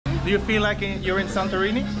Do you feel like you're in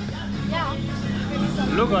Santorini? Yeah.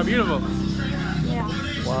 Look how beautiful. Yeah.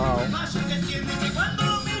 Wow. It's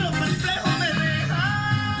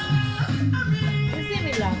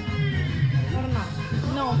similar. Or no?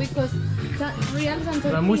 No, because real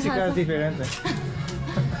Santorini La música has es diferente.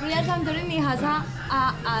 real Santorini has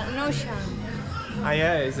an ocean. Ah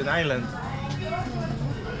yeah, it's an island.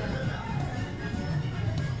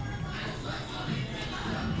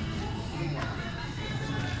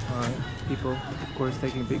 People, of course,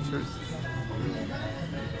 taking pictures.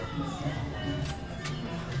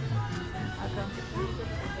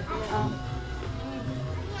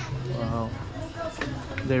 Wow,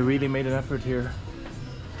 they really made an effort here.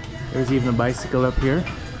 There's even a bicycle up here.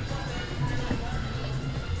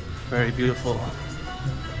 Very beautiful.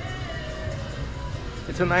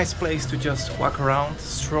 It's a nice place to just walk around,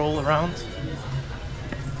 stroll around.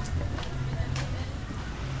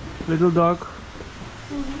 Little dog.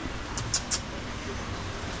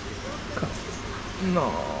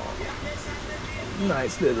 No,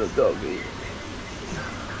 nice little doggy.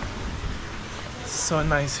 So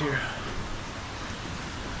nice here,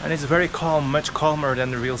 and it's very calm, much calmer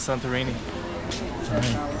than the real Santorini.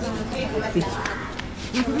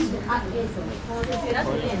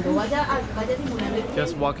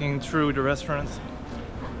 Just walking through the restaurant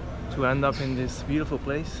to end up in this beautiful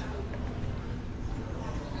place.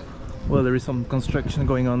 Well, there is some construction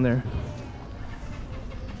going on there.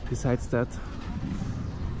 Besides that,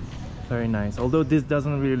 very nice. Although this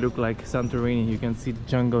doesn't really look like Santorini, you can see the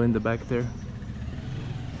jungle in the back there.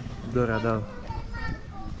 Doradal.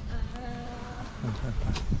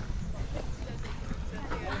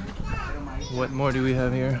 What more do we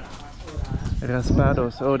have here?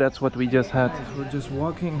 Raspados. Oh, that's what we just had. We're just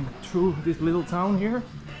walking through this little town here.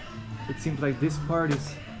 It seems like this part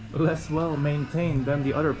is less well maintained than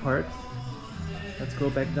the other part. Let's go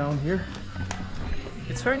back down here.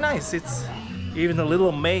 It's very nice. It's even a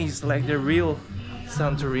little maze like the real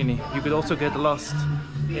Santorini. You could also get lost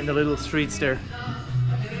in the little streets there.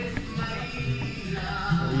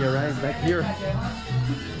 We arrived back here.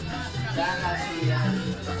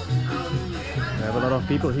 We have a lot of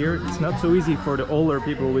people here. It's not so easy for the older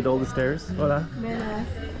people with all the stairs. Hola.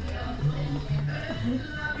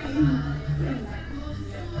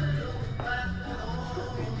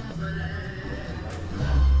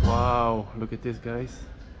 Wow, look at this, guys.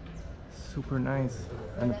 Super nice.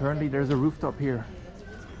 And apparently there's a rooftop here.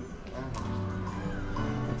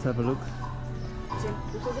 Let's have a look.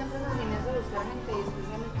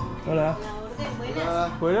 Hola.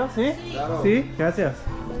 ¿Puedo? ¿Sí? Sí, gracias.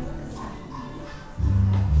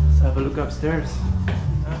 Let's have a look upstairs.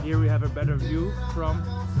 Here we have a better view from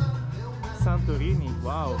Santorini.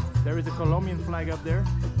 Wow, there is a Colombian flag up there.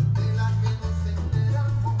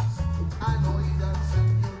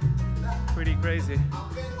 Pretty crazy.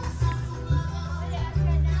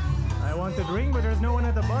 I want to drink, but there's no one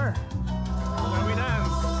at the bar when we dance.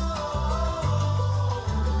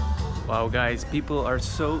 Wow, guys, people are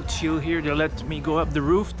so chill here. They let me go up the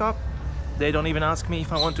rooftop. They don't even ask me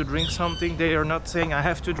if I want to drink something. They are not saying I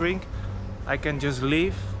have to drink. I can just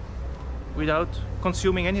leave without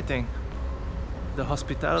consuming anything. The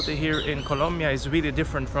hospitality here in Colombia is really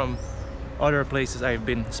different from other places I've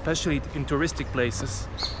been, especially in touristic places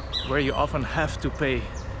where you often have to pay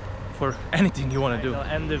for anything you want to do. I'll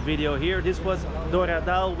end the video here. This was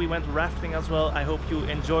Doradal. We went rafting as well. I hope you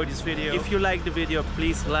enjoyed this video. If you like the video,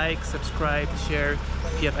 please like, subscribe, share.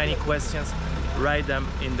 If you have any questions, write them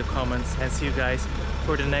in the comments, and see you guys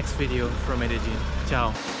for the next video from Medellin.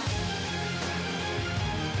 Ciao.